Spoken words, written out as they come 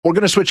We're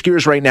going to switch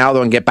gears right now,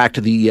 though, and get back to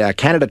the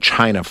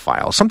Canada-China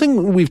file,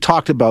 something we've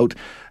talked about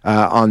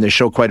on this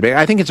show quite a bit.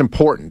 I think it's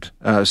important,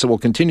 so we'll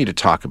continue to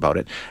talk about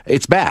it.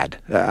 It's bad.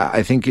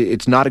 I think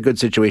it's not a good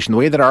situation. The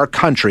way that our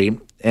country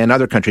and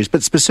other countries,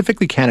 but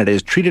specifically Canada,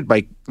 is treated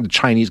by the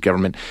Chinese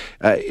government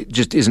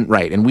just isn't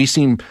right. And we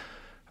seem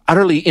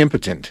utterly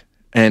impotent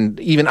and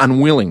even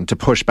unwilling to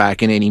push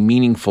back in any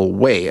meaningful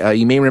way.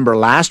 You may remember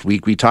last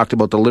week we talked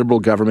about the Liberal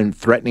government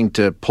threatening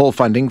to pull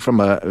funding from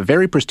a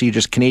very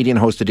prestigious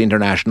Canadian-hosted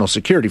international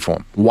security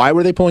forum. Why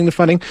were they pulling the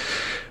funding?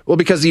 Well,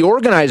 because the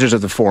organizers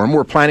of the forum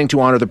were planning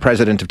to honor the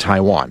president of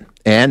Taiwan,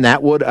 and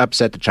that would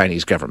upset the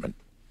Chinese government.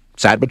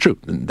 Sad but true.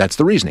 That's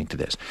the reasoning to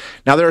this.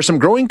 Now, there are some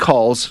growing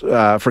calls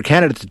for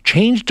Canada to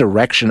change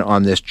direction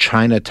on this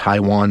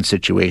China-Taiwan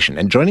situation.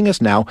 And joining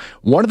us now,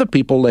 one of the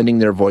people lending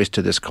their voice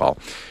to this call,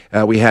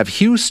 we have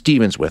Hugh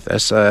Stevens with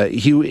us.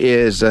 Hugh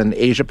is an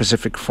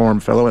Asia-Pacific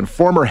Forum Fellow and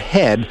former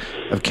head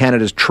of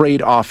Canada's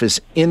trade office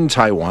in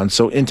Taiwan,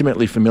 so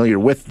intimately familiar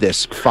with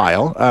this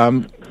file.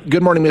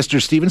 Good morning,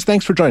 Mr. Stevens.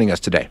 Thanks for joining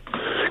us today.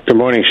 Good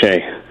morning,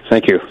 Shay.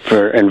 Thank you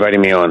for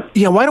inviting me on.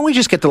 Yeah, why don't we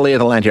just get the lay of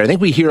the land here? I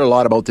think we hear a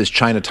lot about this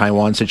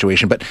China-Taiwan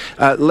situation, but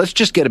let's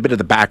just get a bit of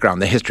the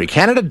background, the history.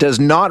 Canada does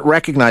not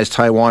recognize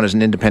Taiwan as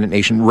an independent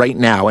nation right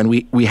now, and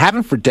we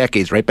haven't for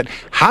decades, right? But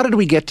how did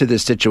we get to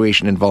this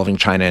situation involving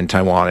China and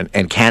Taiwan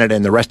and Canada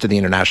and the rest of the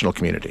international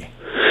community?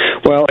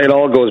 Well, it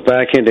all goes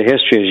back into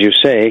history, as you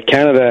say.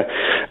 Canada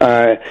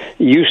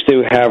used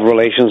to have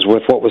relations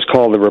with what was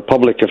called the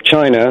Republic of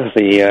China,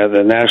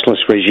 the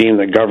nationalist regime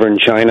that governed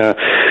China,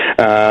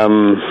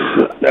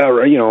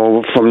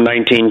 from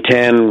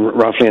 1910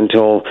 roughly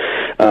until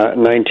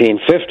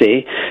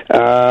 1950.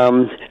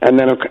 And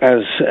then,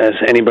 as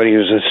anybody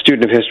who's a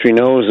student of history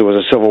knows, there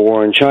was a civil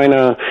war in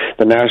China.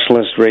 The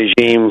nationalist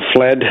regime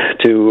fled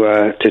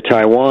to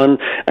Taiwan,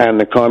 and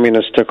the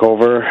communists took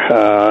over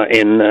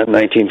in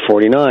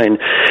 1949.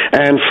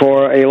 And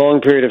for a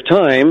long period of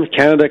time,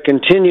 Canada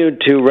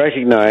continued to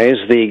recognize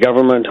the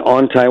government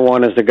on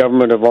Taiwan as the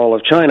government of all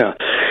of China.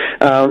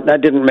 That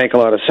didn't make a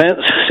lot of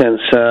sense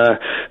since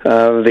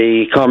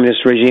the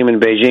communist regime in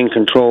Beijing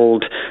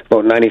controlled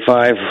about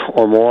 95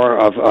 or more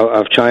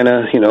of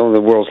China,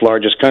 the world's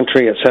largest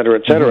country, et cetera,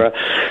 et cetera.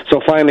 Mm-hmm.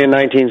 So finally in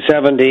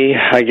 1970,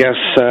 I guess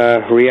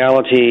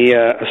reality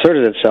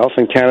asserted itself,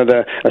 and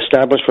Canada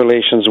established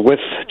relations with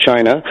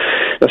China.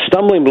 The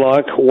stumbling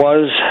block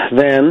was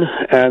then,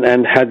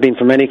 and had been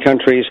for many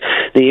countries,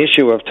 the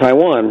issue of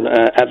Taiwan.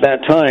 At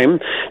that time,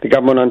 the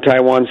government on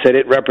Taiwan said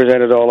it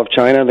represented all of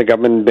China. The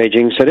government in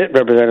Beijing said it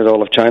represented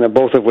all of China,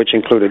 both of which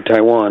included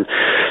Taiwan.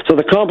 So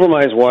the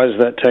compromise was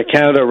that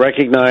Canada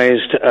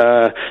recognized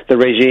the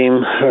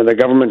regime, or the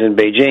government in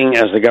Beijing,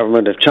 as the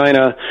government of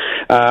China,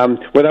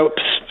 without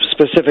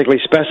specifically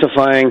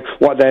specifying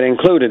what that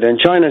included. And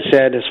China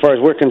said, as far as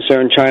we're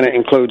concerned, China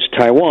includes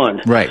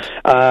Taiwan. Right.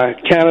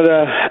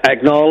 Canada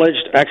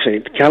acknowledged, actually,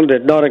 Canada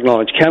did not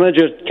acknowledge.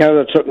 Canada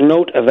took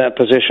note of that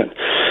position.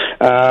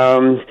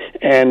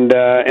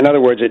 In other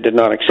words, it did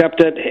not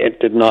accept it, it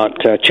did not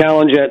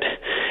challenge it,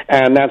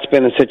 and that's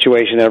been the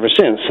situation ever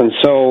since. And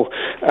so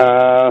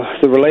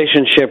the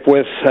relationship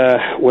with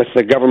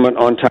the government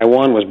on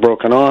Taiwan was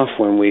broken off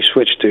when we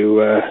switched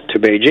to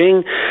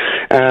Beijing,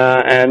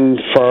 and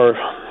for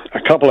a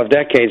couple of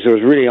decades, there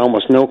was really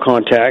almost no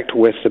contact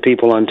with the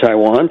people on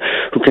Taiwan,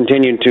 who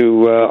continued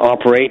to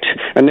operate,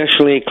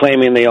 initially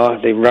claiming they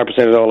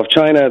represented all of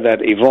China.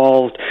 That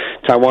evolved.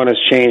 Taiwan has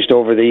changed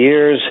over the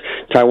years.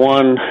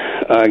 Taiwan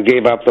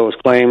gave up those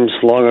claims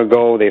long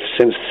ago. They've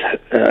since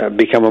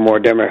become a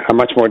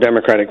much more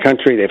democratic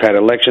country. They've had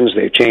elections.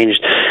 They've changed.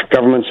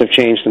 Governments have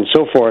changed, and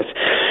so forth.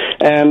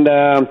 And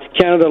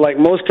Canada, like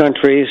most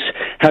countries,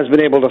 has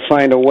been able to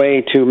find a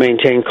way to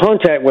maintain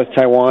contact with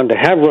Taiwan, to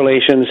have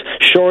relations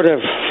short of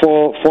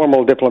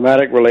formal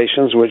diplomatic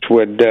relations, which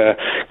would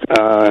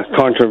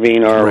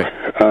contravene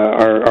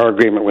our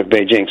agreement with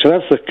Beijing. So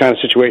that's the kind of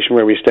situation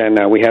where we stand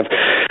now. We have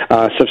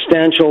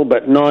substantial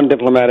but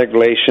non-diplomatic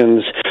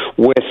relations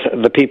with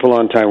the people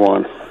on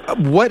Taiwan.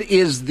 What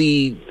is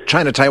the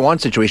China-Taiwan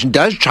situation?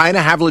 Does China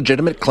have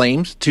legitimate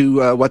claims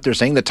to what they're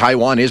saying, that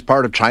Taiwan is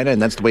part of China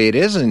and that's the way it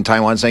is, and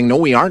Taiwan saying, no,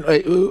 we aren't?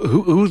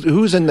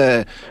 Who's in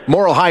the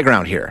moral high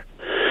ground here?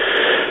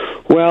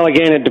 Well,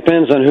 again, it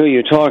depends on who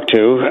you talk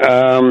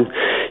to.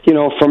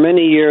 For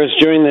many years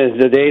during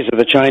the days of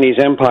the Chinese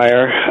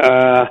Empire,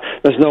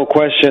 there's no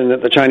question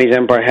that the Chinese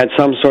Empire had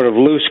some sort of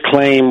loose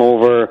claim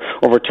over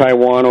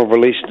Taiwan,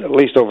 at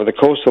least over the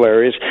coastal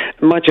areas,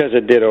 much as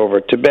it did over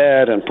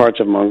Tibet and parts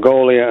of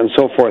Mongolia and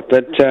so forth.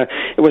 But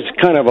it was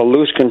kind of a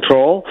loose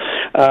control.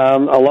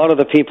 A lot of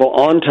the people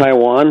on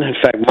Taiwan, in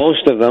fact,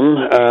 most of them,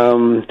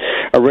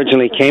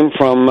 originally came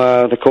from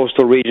the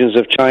coastal regions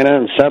of China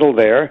and settled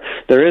there.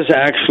 There is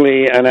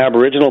actually an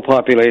Aboriginal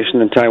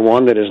population in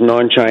Taiwan that is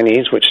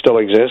non-Chinese, which still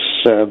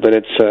exists, but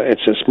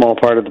it's a small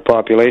part of the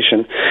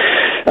population.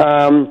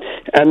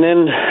 And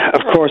then,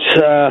 of course,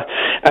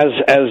 as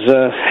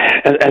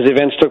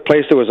events took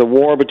place, there was a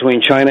war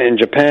between China and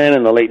Japan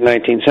in the late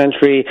 19th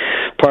century.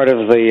 Part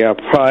of the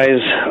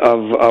prize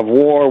of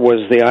war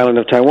was the island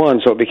of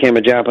Taiwan, so it became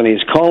a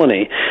Japanese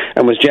colony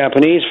and was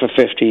Japanese for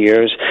 50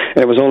 years.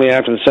 And it was only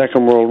after the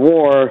Second World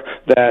War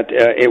that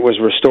it was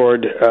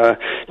restored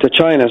to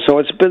China.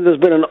 So there's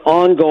been an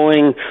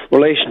ongoing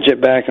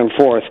relationship back and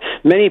forth.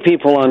 Many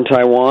people on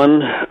Taiwan,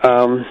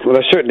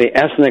 they're certainly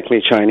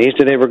ethnically Chinese.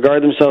 Do they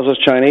regard themselves as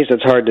Chinese?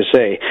 It's hard to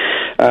say.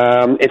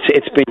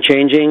 It's been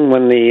changing.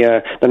 When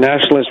the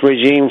nationalist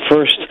regime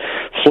first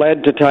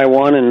fled to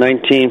Taiwan in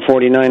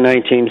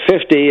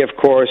 1949-1950, of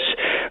course,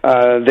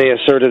 they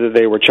asserted that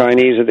they were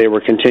Chinese, that they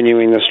were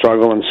continuing the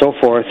struggle, and so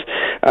forth.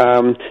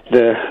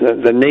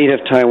 The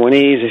native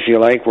Taiwanese, if you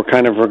like, were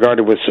kind of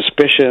regarded with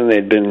suspicion.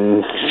 They'd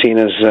been seen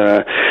as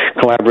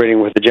collaborating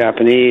with the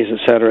Japanese, et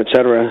cetera, et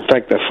cetera. In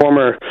fact, the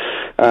former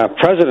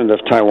president of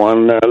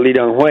Taiwan, Lee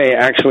Teng-hui,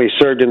 actually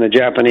served in the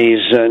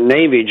Japanese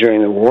Navy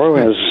during the war,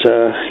 as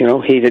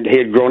he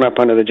had grown up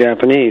under the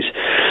Japanese.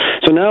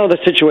 So now the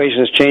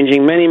situation is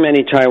changing.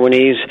 Many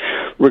Taiwanese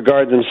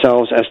regard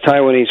themselves as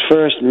Taiwanese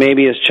first,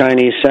 maybe as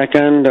Chinese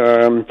second,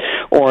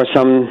 or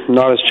some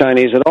not as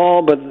Chinese at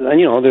all. But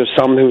there's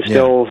some who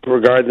still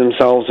regard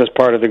themselves as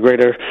part of the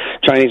greater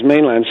Chinese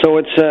mainland. So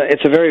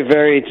it's a very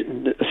varied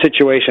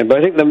situation. But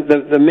I think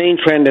the main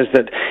trend is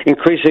that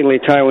increasingly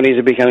Taiwanese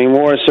are becoming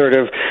more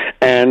assertive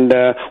and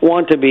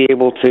want to be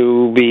able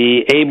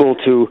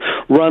to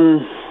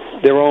run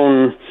their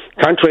own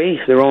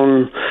country, their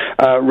own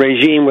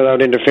regime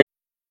without interference.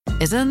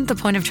 Isn't the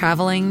point of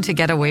traveling to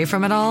get away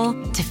from it all?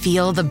 To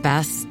feel the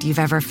best you've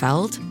ever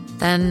felt?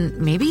 Then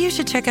maybe you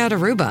should check out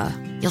Aruba.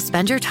 You'll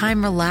spend your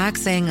time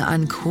relaxing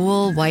on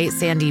cool, white,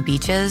 sandy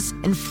beaches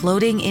and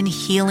floating in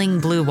healing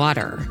blue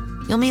water.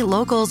 You'll meet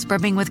locals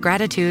brimming with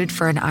gratitude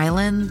for an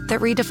island that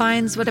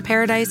redefines what a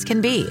paradise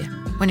can be.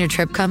 When your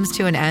trip comes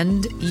to an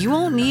end, you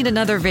won't need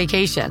another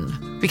vacation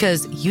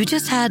because you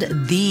just had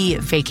the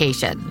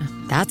vacation.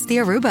 That's the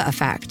Aruba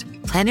effect.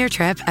 Plan your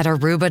trip at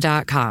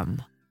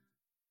Aruba.com.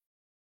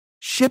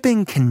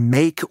 Shipping can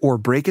make or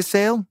break a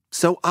sale,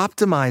 so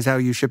optimize how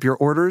you ship your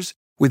orders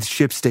with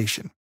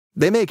ShipStation.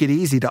 They make it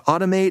easy to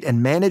automate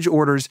and manage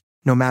orders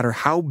no matter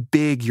how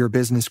big your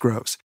business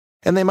grows.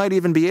 And they might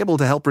even be able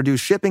to help reduce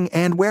shipping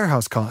and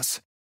warehouse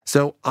costs.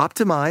 So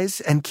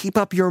optimize and keep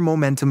up your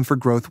momentum for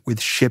growth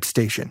with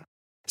ShipStation.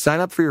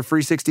 Sign up for your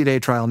free 60-day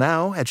trial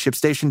now at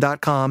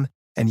ShipStation.com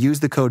and use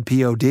the code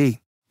POD.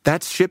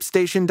 That's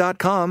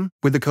ShipStation.com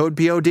with the code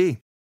POD.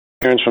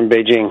 From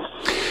Beijing.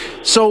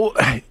 So,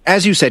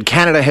 as you said,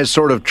 Canada has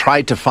sort of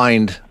tried to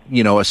find,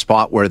 a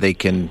spot where they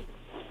can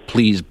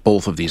please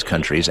both of these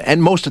countries,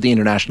 and most of the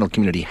international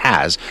community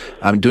has,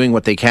 doing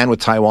what they can with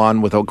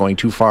Taiwan without going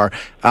too far.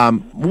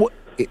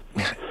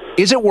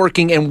 Is it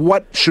working, and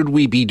what should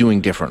we be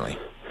doing differently?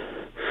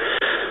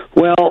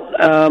 Well,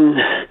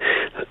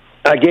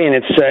 again,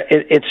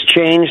 it's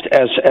changed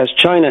as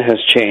China has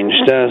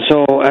changed.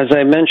 So, as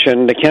I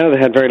mentioned, Canada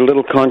had very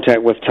little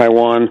contact with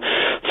Taiwan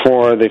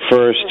for the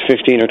first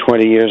 15 or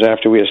 20 years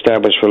after we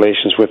established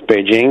relations with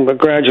Beijing. But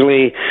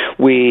gradually,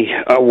 we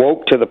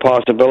awoke to the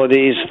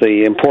possibilities,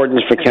 the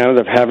importance for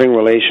Canada of having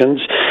relations.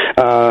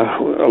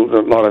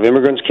 A lot of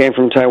immigrants came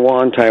from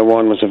Taiwan.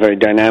 Taiwan was a very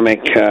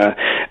dynamic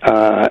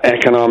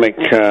economic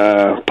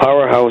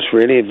powerhouse,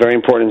 really, very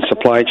important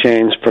supply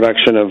chains,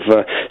 production of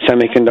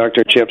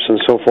semiconductor chips and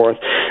so forth.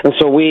 And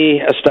so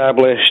we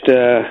established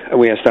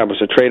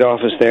a trade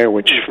office there,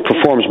 which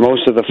performs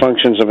most of the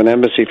functions of an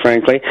embassy,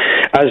 frankly,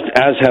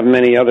 as have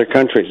many other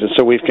countries. And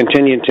so we've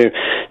continued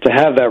to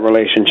have that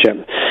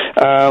relationship.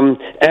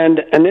 And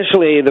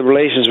initially, the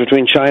relations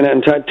between China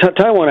and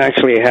Taiwan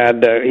actually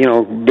had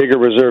bigger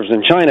reserves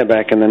than China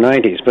back in the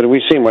 90s. But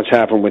we've seen what's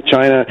happened with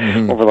China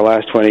over the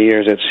last 20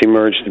 years. It's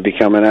emerged to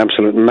become an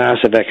absolute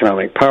massive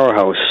economic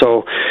powerhouse.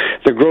 So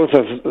the growth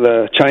of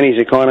the Chinese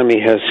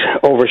economy has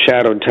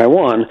overshadowed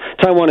Taiwan.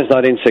 Taiwan is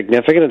not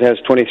insignificant. It has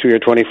 23 or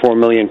 24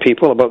 million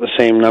people, about the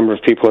same number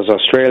of people as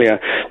Australia.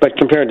 But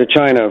compared to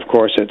China, of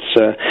course,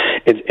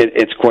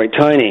 it's quite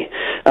tiny.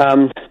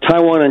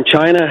 Taiwan and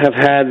China have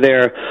had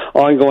their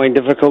ongoing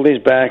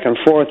difficulties back and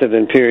forth. There have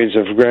been periods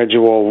of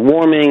gradual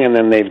warming, and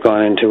then they've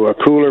gone into a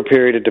cooler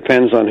period. It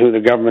depends on who the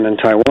government in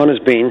Taiwan has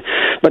been.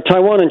 But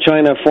Taiwan and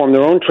China formed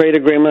their own trade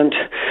agreement.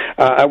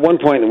 At one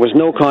point, there was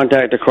no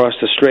contact across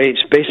the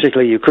straits.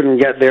 Basically, you couldn't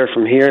get there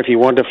from here. If you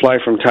wanted to fly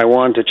from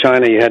Taiwan to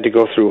China, you had to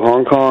go through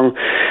Hong Kong.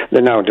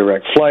 There are now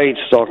direct flights,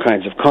 all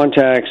kinds of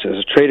contacts. There's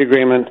a trade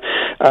agreement.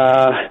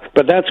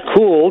 But that's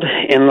cooled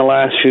in the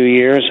last few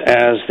years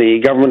as the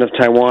government of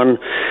Taiwan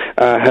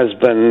has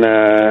been,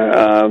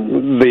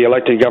 the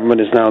elected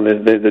government is now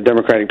the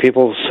Democratic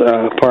People's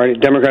Party,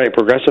 Democratic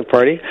Progressive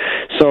Party.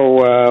 So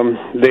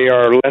they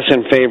are less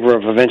in favor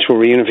of eventual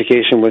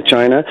reunification with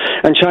China.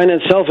 And China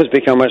itself has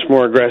become much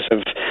more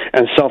aggressive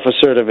and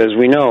self-assertive, as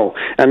we know.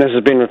 And this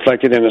has been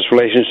reflected in its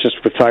relationships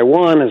with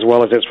Taiwan, as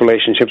well as its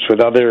relationships with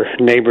other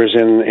neighbors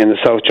in the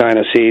South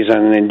China Seas,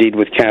 and indeed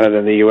with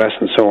Canada, the U.S.,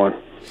 and so on.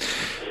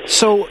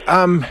 So,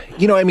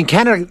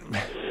 Canada,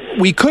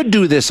 we could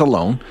do this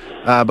alone,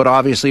 but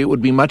obviously it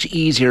would be much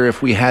easier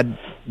if we had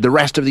the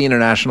rest of the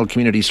international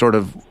community sort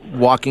of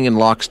walking in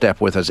lockstep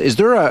with us. Is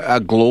there a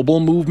global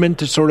movement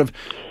to sort of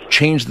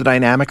change the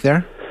dynamic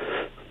there?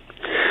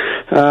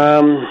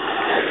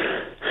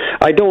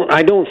 I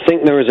don't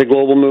think there is a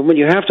global movement.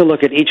 You have to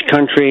look at each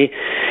country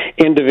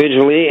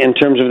individually in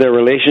terms of their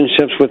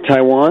relationships with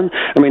Taiwan.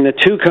 I mean, the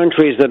two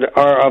countries that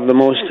are of the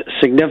most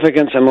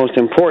significance and most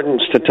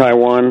importance to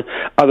Taiwan,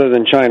 other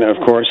than China, of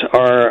course,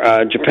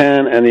 are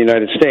Japan and the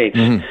United States.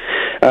 Mm-hmm.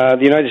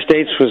 The United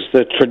States was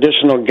the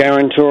traditional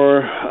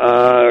guarantor,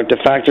 de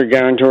facto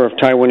guarantor of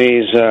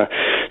Taiwanese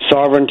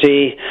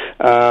sovereignty.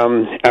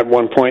 At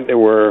one point, there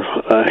were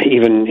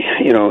even,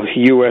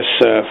 U.S.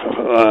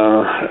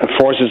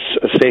 Forces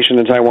stationed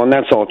in Taiwan.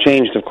 That's all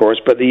changed, of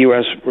course, but the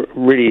U.S.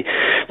 really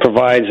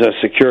provides a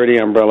security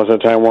umbrella to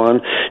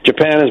Taiwan.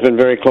 Japan has been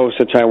very close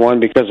to Taiwan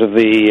because of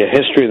the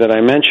history that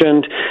I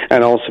mentioned,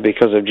 and also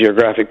because of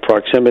geographic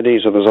proximity.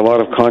 So there's a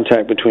lot of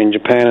contact between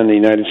Japan and the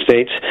United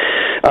States.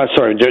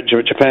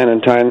 Japan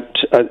and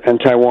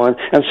Taiwan,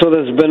 and so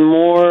there's been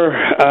more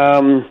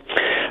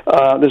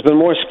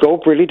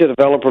scope really to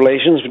develop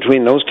relations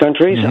between those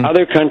countries. Mm-hmm.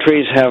 Other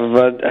countries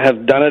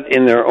have done it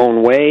in their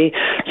own way.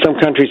 Some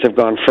countries have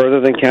gone further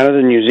than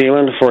Canada. New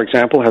Zealand, for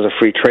example, has a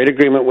free trade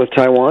agreement with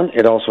Taiwan.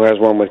 It also has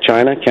one with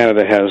China.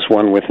 Canada has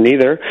one with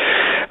neither.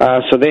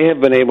 So they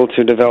have been able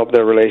to develop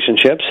their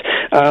relationships.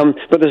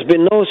 But there's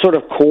been no sort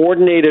of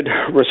coordinated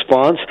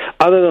response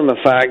other than the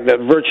fact that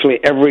virtually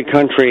every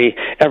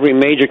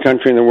major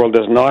country in the world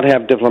does not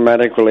have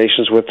diplomatic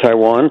relations with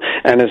Taiwan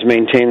and has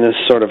maintained this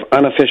sort of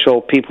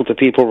unofficial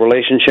people-to-people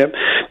relationship.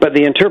 But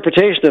the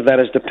interpretation of that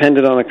is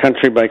dependent on a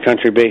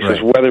country-by-country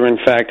basis, right, whether in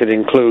fact it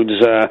includes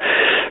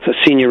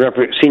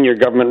senior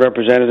government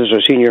representatives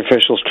or senior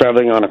officials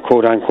traveling on a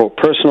quote-unquote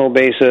personal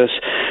basis,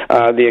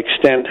 the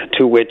extent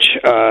to which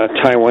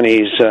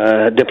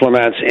Taiwanese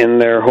diplomats in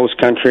their host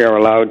country are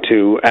allowed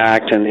to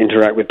act and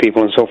interact with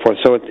people and so forth.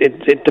 So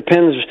it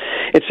depends.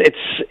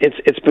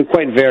 It's been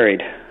quite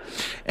varied.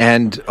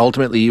 And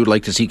ultimately, you would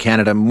like to see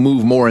Canada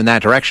move more in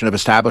that direction of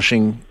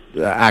establishing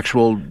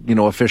actual,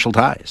 official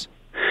ties.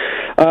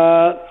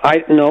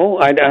 I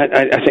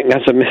think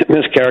that's a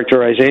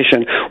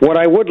mischaracterization. What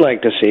I would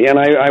like to see, and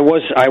I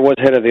was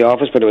head of the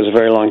office, but it was a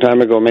very long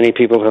time ago. Many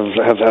people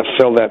have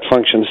filled that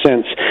function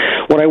since.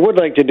 What I would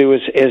like to do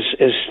is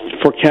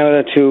for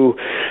Canada to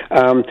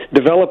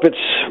develop its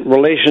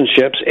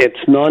relationships, its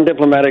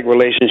non-diplomatic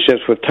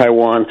relationships with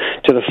Taiwan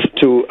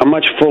to a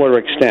much fuller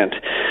extent.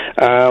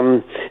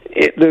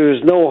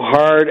 There's no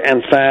hard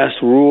and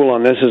fast rule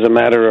on this as a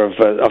matter of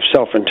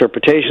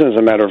self-interpretation, as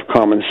a matter of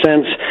common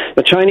sense.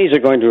 The Chinese are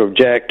going to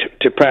object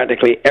to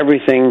practically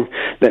everything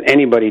that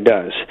anybody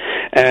does.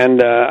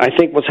 And I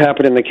think what's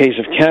happened in the case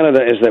of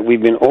Canada is that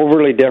we've been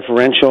overly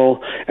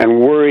deferential and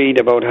worried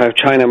about how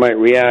China might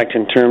react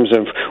in terms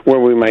of where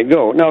we might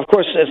go. Now, of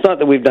course, it's not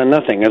that we've done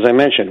nothing. As I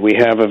mentioned, we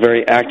have a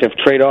very active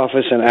trade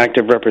office and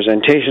active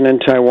representation in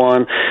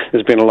Taiwan.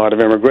 There's been a lot of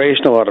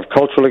immigration, a lot of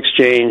cultural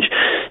exchange.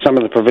 Some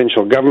of the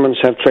provincial governments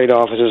have trade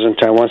offices in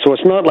Taiwan. So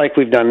it's not like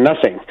we've done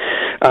nothing.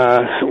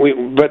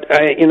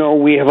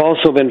 We have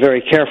also been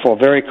very careful,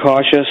 very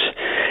cautious,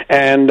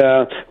 and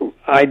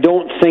I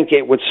don't think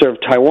it would serve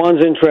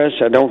Taiwan's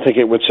interests. I don't think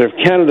it would serve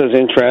Canada's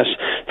interests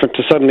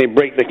to suddenly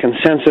break the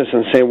consensus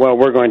and say, well,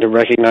 we're going to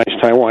recognize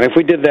Taiwan. If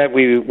we did that,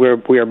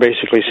 we are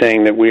basically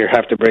saying that we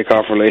have to break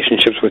off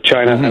relationships with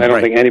China, and I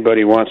don't think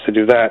anybody wants to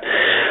do that.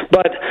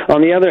 But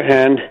on the other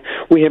hand,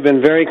 we have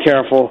been very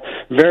careful,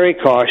 very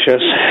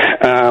cautious,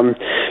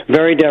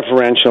 very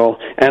deferential,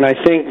 and I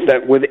think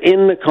that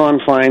within the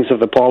confines of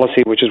the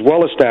policy, which is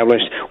well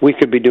established, we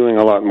could be doing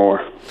a lot more.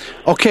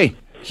 Okay.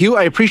 Hugh,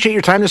 I appreciate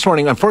your time this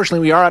morning. Unfortunately,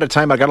 we are out of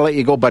time. I got to let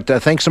you go, but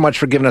thanks so much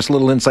for giving us a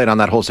little insight on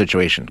that whole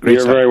situation. Great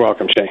You're stuff. Very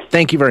welcome, Shay.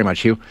 Thank you very much,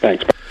 Hugh.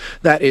 Thanks.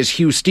 That is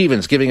Hugh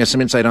Stevens giving us some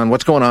insight on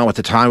what's going on with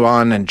the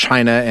Taiwan and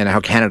China and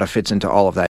how Canada fits into all of that.